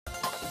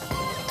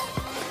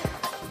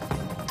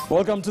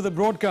Welcome to the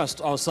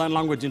broadcast. Our sign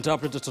language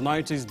interpreter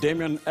tonight is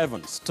Damian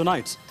Evans.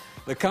 Tonight,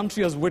 the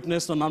country has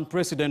witnessed an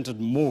unprecedented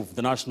move.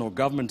 The national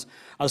government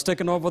has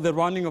taken over the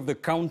running of the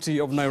county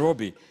of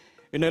Nairobi.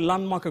 In a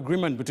landmark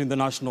agreement between the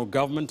national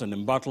government and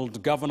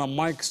embattled Governor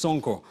Mike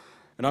Sonko,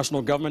 the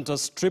national government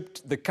has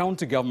stripped the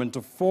county government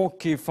of 4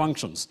 key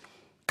functions.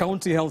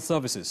 County health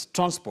services,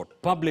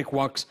 transport, public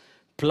works,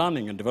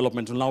 planning and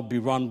development will now be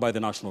run by the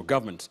national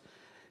government.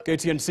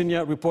 KTN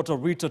senior reporter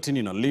Rita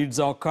Tinina leads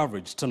our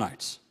coverage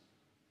tonight.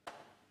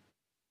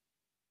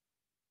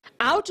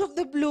 Out of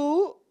the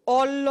blue,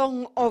 all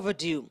long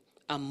overdue,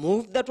 a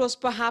move that was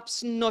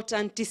perhaps not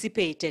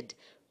anticipated.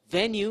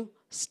 Venue,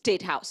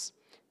 State House.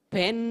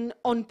 Pen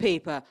on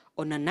paper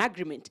on an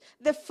agreement,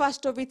 the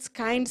first of its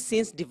kind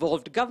since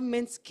devolved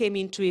governments came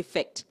into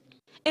effect.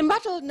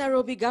 Embattled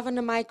Nairobi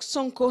Governor Mike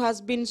Sonko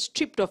has been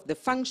stripped of the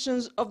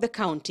functions of the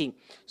county.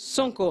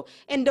 Sonko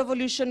and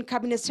Devolution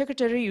Cabinet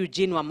Secretary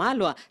Eugene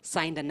Wamalwa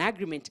signed an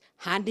agreement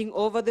handing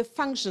over the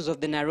functions of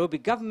the Nairobi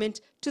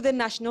government to the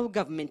national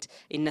government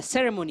in a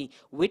ceremony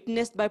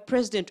witnessed by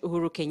President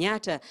Uhuru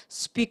Kenyatta,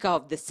 Speaker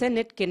of the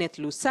Senate Kenneth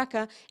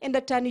Lusaka, and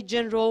Attorney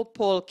General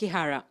Paul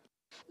Kihara.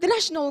 The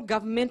national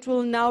government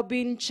will now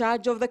be in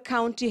charge of the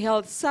county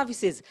health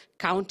services,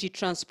 county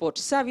transport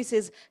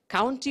services,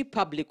 county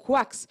public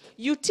works,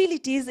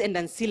 utilities and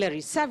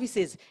ancillary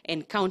services,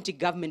 and county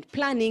government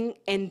planning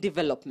and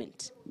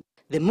development.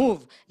 The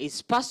move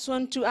is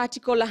pursuant to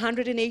Article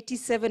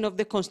 187 of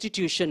the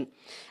Constitution.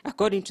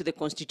 According to the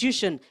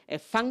Constitution, a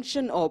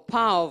function or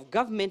power of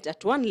government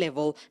at one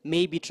level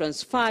may be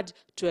transferred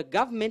to a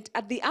government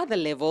at the other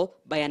level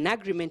by an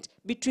agreement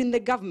between the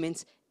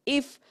governments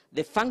if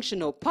the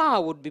function or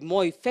power would be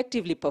more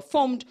effectively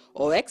performed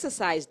or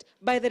exercised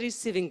by the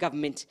receiving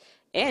government,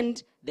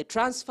 and the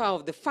transfer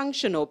of the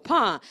function or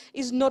power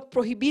is not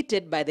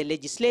prohibited by the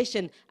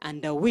legislation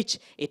under which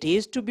it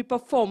is to be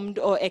performed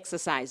or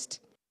exercised.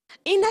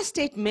 In a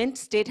statement,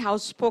 State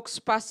House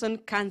spokesperson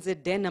Kanze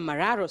Dena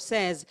Mararo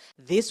says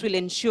this will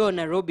ensure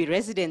Nairobi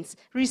residents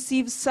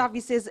receive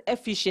services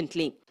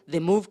efficiently. The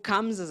move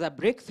comes as a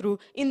breakthrough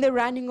in the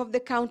running of the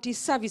county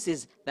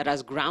services that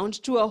has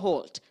ground to a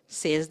halt,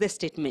 says the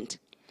statement.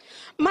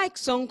 Mike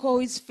Sonko, who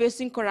is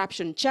facing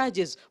corruption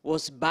charges,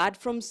 was barred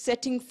from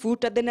setting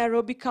foot at the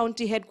Nairobi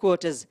County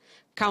headquarters.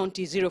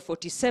 County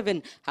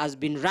 047 has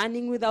been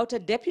running without a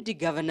deputy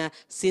governor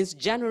since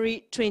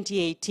January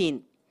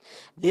 2018.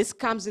 This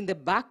comes in the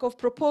back of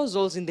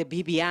proposals in the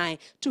BBI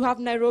to have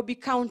Nairobi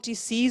County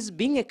cease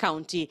being a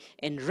county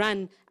and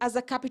run as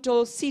a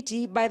capital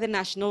city by the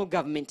national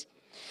government.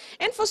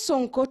 And for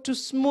Sonko to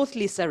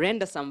smoothly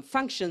surrender some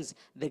functions,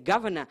 the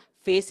governor,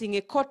 facing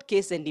a court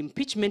case and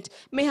impeachment,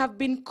 may have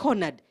been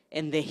cornered,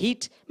 and the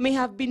heat may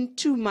have been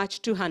too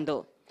much to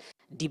handle.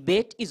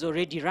 Debate is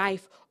already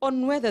rife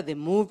on whether the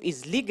move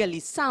is legally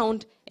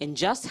sound and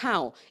just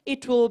how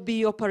it will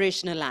be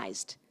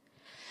operationalized.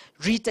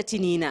 Rita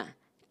Tinina,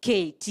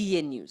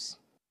 KTN News.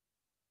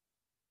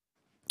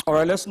 All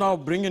right, let's now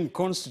bring in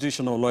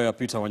constitutional lawyer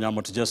Peter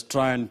Wanyama to just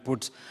try and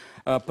put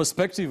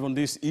perspective on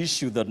this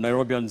issue that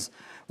Nairobians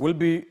will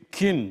be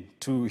keen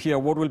to hear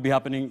what will be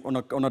happening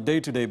on a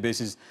day-to-day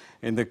basis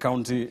in the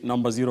county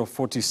number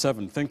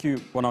 047. Thank you,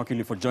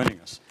 Wanakili, for joining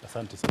us.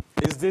 Asante, sir.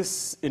 Is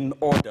this in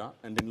order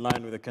and in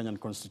line with the Kenyan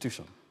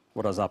Constitution?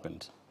 What has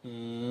happened?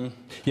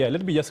 Yeah,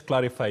 let me just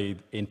clarify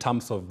in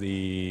terms of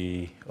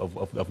the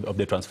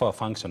transfer of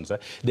functions.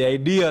 The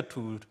idea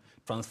to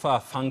transfer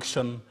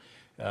function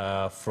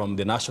from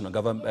the national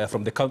government,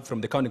 from the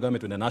county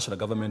government to the national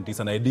government is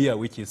an idea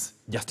which is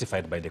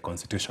justified by the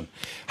Constitution.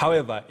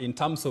 However, in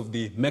terms of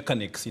the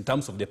mechanics, in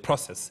terms of the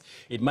process,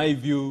 in my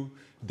view,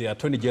 the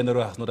Attorney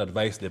General has not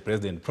advised the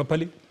President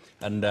properly,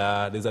 and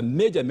there's a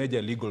major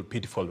legal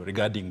pitfall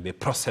regarding the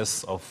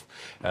process of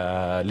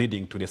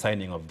leading to the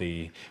signing of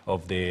the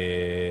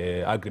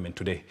agreement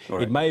today.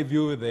 Right. In my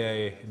view,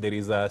 there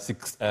is a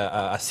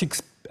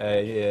six-step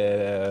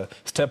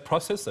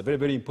process, a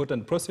very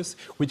important process,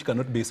 which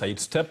cannot be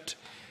sidestepped.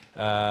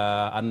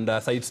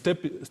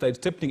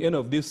 Sidestepping any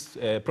of these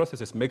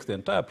processes makes the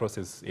entire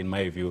process, in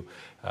my view,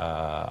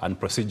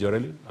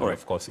 unprocedurally and,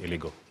 of course,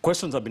 illegal.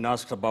 Questions have been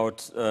asked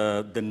about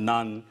the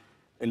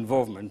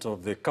non-involvement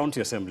of the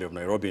County Assembly of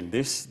Nairobi in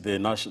this,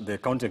 the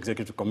County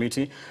Executive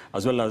Committee,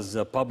 as well as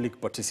public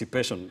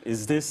participation.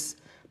 Does this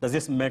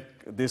make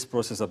this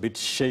process a bit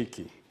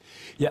shaky?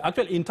 Yeah,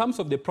 actually, in terms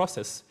of the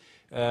process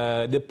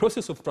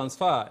of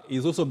transfer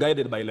is also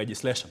guided by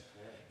legislation.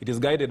 It is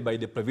guided by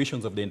the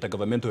provisions of the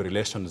Intergovernmental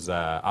Relations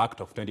Act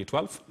of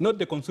 2012, not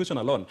the Constitution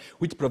alone,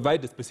 which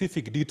provides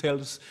specific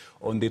details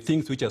on the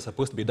things which are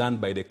supposed to be done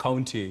by the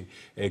county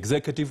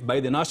executive,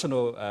 by the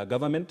national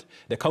government,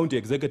 the county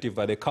executive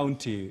at the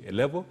county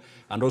level,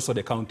 and also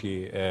the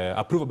county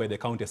approval by the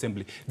county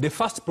assembly. The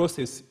first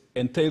process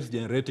entails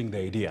generating the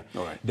idea.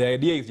 Right. The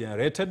idea is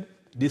generated,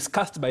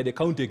 discussed by the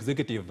county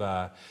executive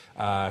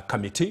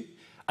committee,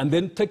 and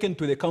then taken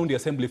to the county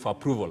assembly for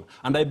approval.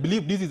 And I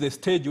believe this is a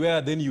stage where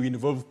then you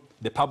involve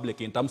the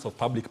public in terms of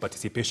public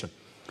participation.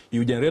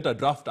 You generate a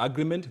draft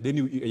agreement, then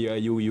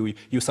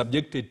you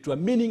subject it to a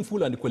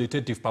meaningful and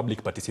qualitative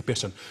public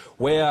participation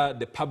where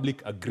the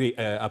public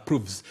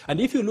approves. And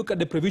if you look at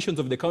the provisions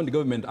of the County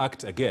Government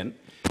Act again,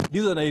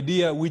 this is an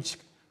idea which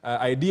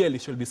ideally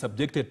should be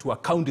subjected to a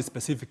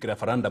county-specific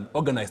referendum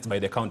organized by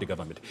the county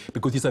government,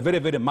 because it's a very,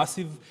 very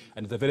massive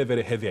and it's a very,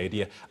 very heavy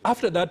idea.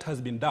 After that has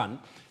been done,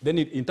 then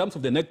in terms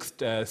of the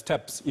next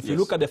steps, if you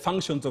look at the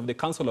functions of the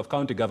Council of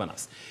County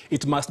Governors,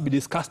 it must be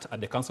discussed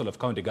at the Council of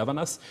County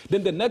Governors.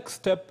 Then the next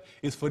step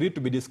is for it to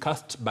be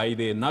discussed by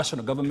the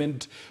national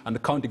government and the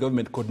county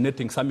government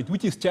coordinating summit,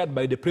 which is chaired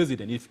by the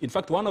president. In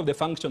fact, one of the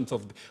functions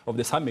of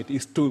the summit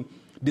is to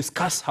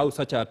discuss how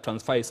such a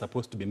transfer is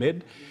supposed to be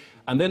made.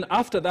 And then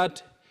after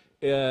that,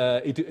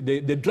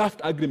 the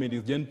draft agreement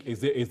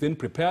is then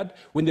prepared.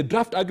 When the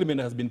draft agreement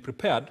has been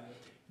prepared,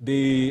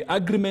 the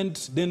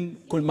agreement then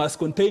must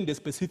contain the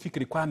specific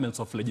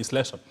requirements of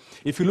legislation.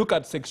 If you look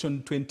at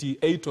Section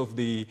 28 of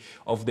the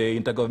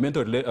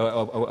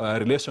Intergovernmental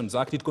Relations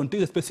Act, it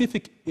contains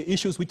specific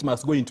issues which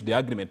must go into the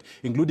agreement,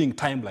 including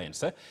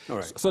timelines,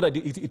 so that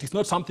it is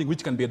not something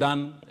which can be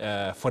done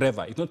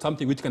forever. It's not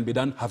something which can be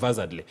done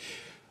haphazardly.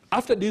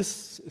 After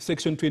this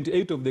Section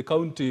 28 of the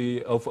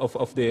county of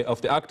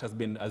the Act has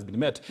been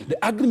met, the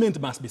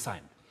agreement must be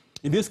signed.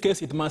 In this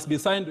case, it must be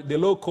signed. The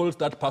law calls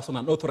that person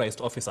an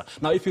authorized officer.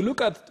 Now, if you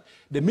look at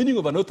the meaning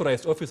of an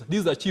authorized officer, this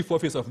is the chief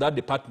officer of that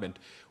department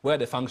where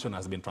the function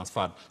has been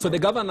transferred. So the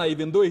governor,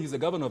 even though he's the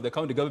governor of the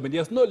county government, he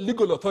has no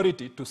legal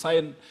authority to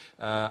sign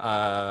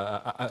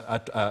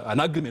an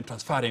agreement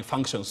transferring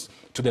functions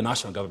to the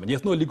national government. He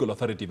has no legal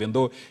authority, even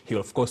though he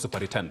will, of course,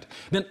 superintend.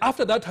 Then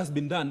after that has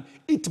been done,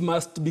 it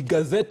must be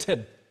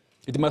gazetted.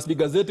 It must be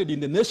gazetted in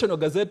the National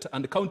Gazette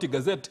and the County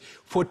Gazette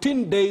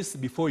 14 days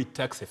before it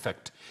takes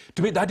effect.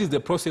 To me, that is the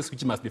process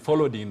which must be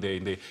followed in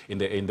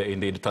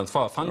the transfer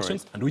of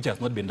functions, and which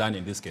has not been done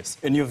in this case.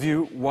 In your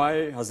view,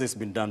 why has this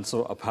been done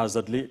so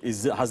haphazardly?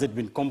 Has it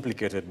been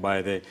complicated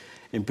by the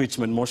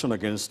impeachment motion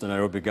against the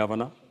Nairobi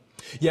governor?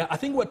 Yeah, I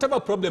think whatever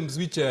problems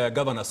which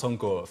Governor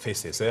Sonko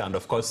faces, and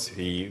of course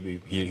he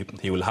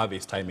will have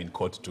his time in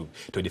court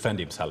to defend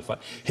himself,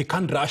 he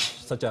can't rush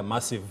such a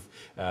massive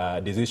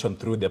decision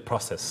through the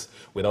process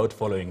without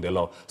following the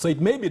law. So it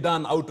may be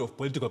done out of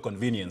political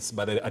convenience,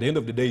 but at the end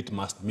of the day, it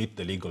must meet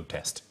the legal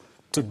test.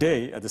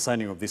 Today, at the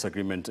signing of this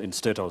agreement in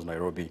State House,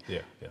 Nairobi,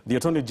 the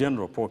Attorney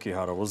General, Paul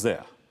Kihara, was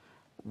there.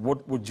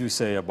 What would you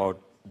say about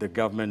the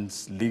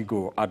government's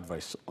legal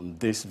advice on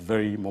this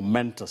very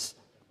momentous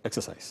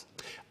exercise?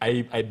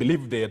 I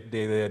believe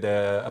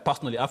that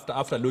personally,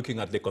 after looking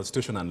at the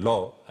Constitution and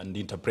law and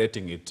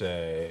interpreting it,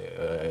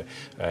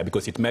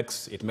 because it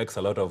makes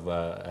a lot of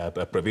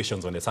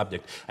provisions on the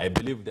subject, I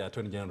believe the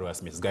Attorney General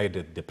has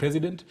misguided the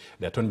President,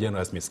 the Attorney General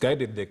has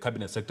misguided the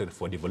Cabinet Secretary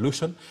for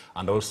Devolution,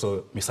 and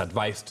also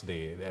misadvised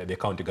the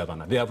county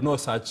governor. They have no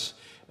such,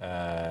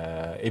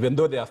 even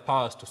though they have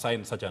powers to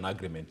sign such an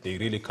agreement, they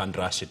really can't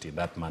rush it in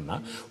that manner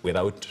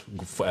without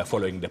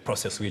following the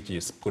process which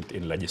is put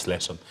in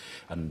legislation.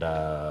 And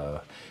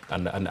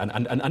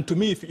to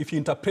me, if you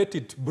interpret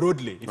it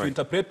broadly, if you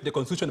interpret the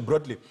Constitution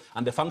broadly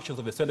and the functions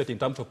of the Senate in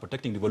terms of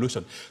protecting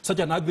devolution, such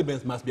an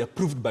agreement must be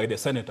approved by the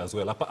Senate as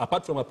well.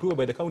 Apart from approval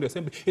by the County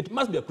Assembly, it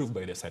must be approved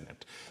by the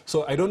Senate.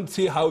 So I don't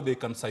see how they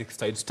can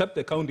sidestep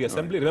the County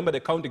Assembly. Remember, the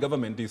county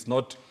government is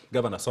not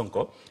Governor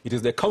Sonko. It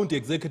is the County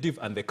Executive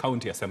and the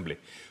County Assembly.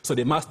 So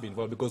they must be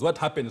involved, because what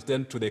happens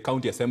then to the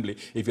County Assembly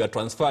if you are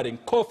transferring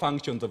core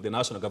functions of the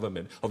national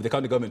government, of the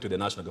county government to the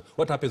national government?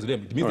 What happens to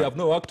them? It means they have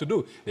no work to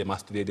do. They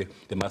must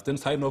then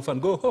sign off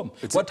and go home.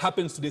 What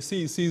happens to the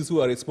CECs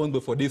who are responsible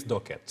for these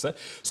dockets?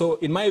 So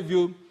in my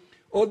view,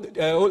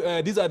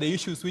 these are the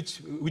issues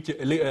which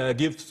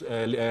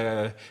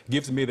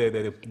gives me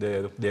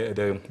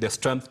the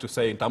strength to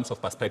say, in terms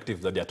of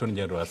perspective, that the Attorney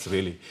General has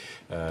really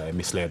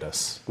misled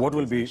us. What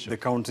will be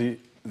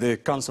the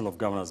Council of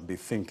Governors be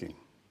thinking?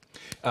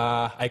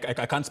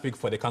 I can't speak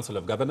for the Council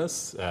of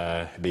Governors.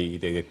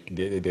 They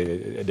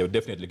will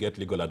definitely get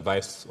legal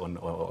advice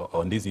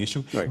on this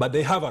issue. But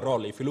they have a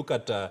role. If you look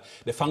at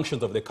the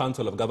functions of the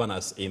Council of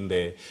Governors in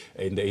the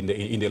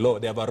law,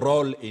 they have a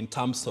role in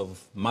terms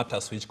of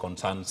matters which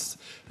concerns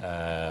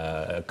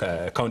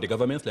county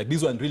governments. Like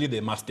this one, really,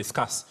 they must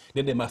discuss.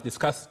 Then they must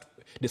discuss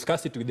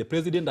it with the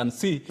President and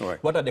see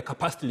what are the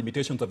capacity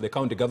limitations of the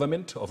county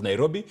government of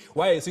Nairobi.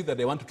 Why is it that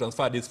they want to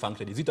transfer this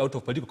function? Is it out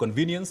of political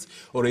convenience,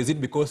 or is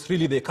it because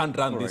really they can't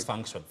run this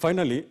function?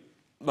 Finally,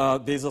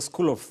 there's a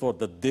school of thought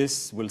that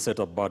this will set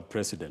up bad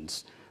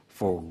precedents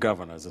for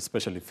governors,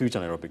 especially future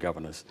Nairobi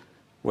governors.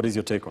 What is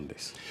your take on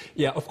this?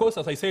 Yeah, of course,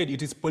 as I said,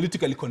 it is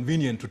politically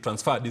convenient to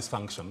transfer these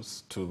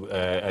functions to,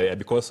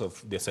 because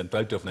of the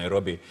centrality of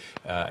Nairobi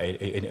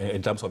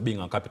in terms of being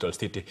a capital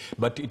city.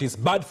 But it is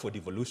bad for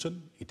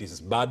devolution. It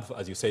is bad,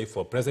 as you say,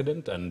 for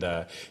president. And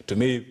to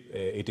me,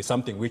 it is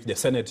something which the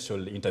Senate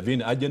should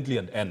intervene urgently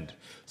and end,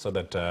 so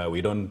that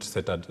we don't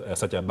set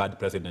such a bad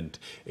precedent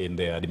in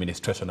the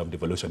administration of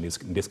devolution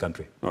in this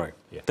country. All right.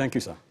 Yeah. Thank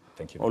you, sir.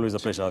 Thank you. Always a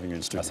pleasure having you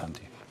in studio.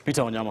 Asante.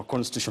 Peter Wanyama,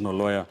 constitutional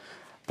lawyer.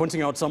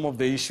 pointing out some of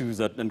the issues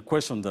and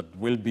questions that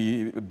will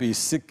be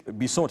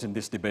sought in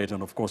this debate,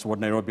 and of course what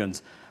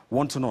Nairobians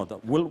want to know,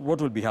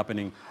 what will be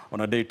happening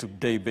on a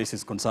day-to-day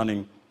basis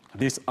concerning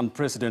this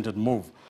unprecedented move